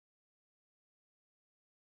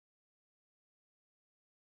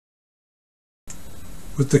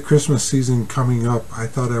With the Christmas season coming up, I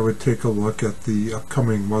thought I would take a look at the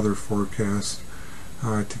upcoming weather forecast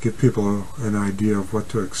to give people an idea of what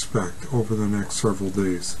to expect over the next several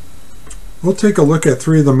days. We'll take a look at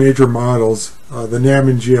three of the major models, the NAM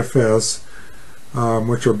and GFS,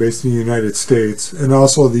 which are based in the United States, and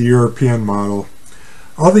also the European model.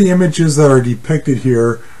 All the images that are depicted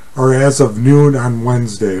here are as of noon on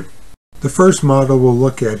Wednesday. The first model we'll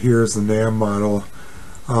look at here is the NAM model.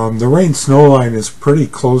 The rain snow line is pretty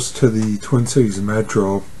close to the Twin Cities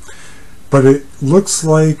metro, but it looks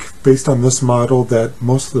like, based on this model, that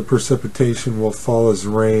most of the precipitation will fall as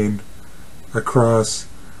rain across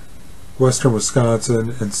western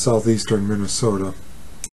Wisconsin and southeastern Minnesota.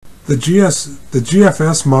 The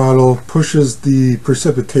GFS model pushes the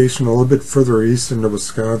precipitation a little bit further east into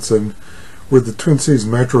Wisconsin, where the Twin Cities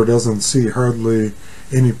metro doesn't see hardly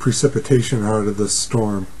any precipitation out of this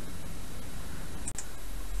storm.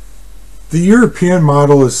 The European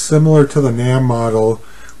model is similar to the NAM model,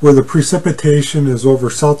 where the precipitation is over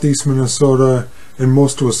southeast Minnesota and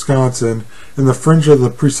most of Wisconsin, and the fringe of the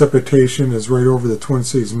precipitation is right over the Twin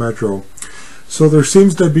Cities metro. So there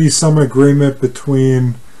seems to be some agreement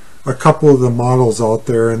between a couple of the models out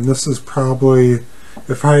there, and this is probably,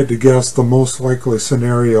 if I had to guess, the most likely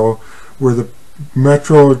scenario, where the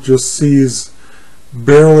metro just sees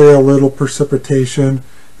barely a little precipitation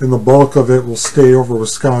and the bulk of it will stay over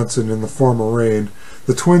Wisconsin in the form of rain.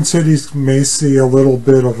 The Twin Cities may see a little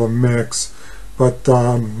bit of a mix, but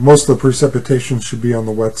most of the precipitation should be on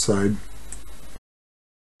the wet side.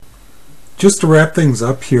 Just to wrap things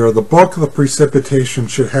up here, the bulk of the precipitation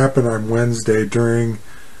should happen on Wednesday during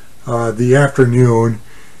the afternoon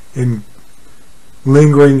and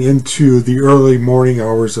lingering into the early morning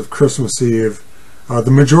hours of Christmas Eve. The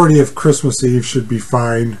majority of Christmas Eve should be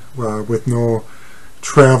fine with no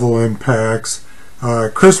travel impacts.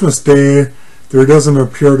 Christmas Day, there doesn't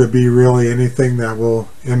appear to be really anything that will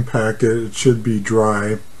impact it. It should be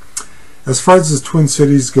dry. As far as the Twin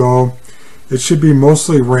Cities go, it should be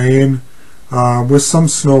mostly rain with some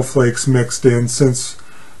snowflakes mixed in, since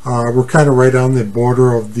we're kind of right on the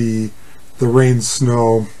border of the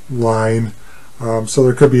rain-snow line. So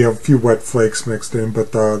there could be a few wet flakes mixed in,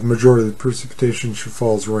 but the majority of the precipitation should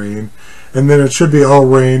fall as rain. And then it should be all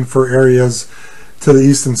rain for areas to the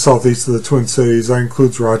east and southeast of the Twin Cities. That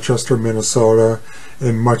includes Rochester, Minnesota,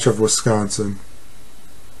 and much of Wisconsin.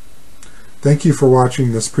 Thank you for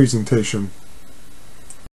watching this presentation.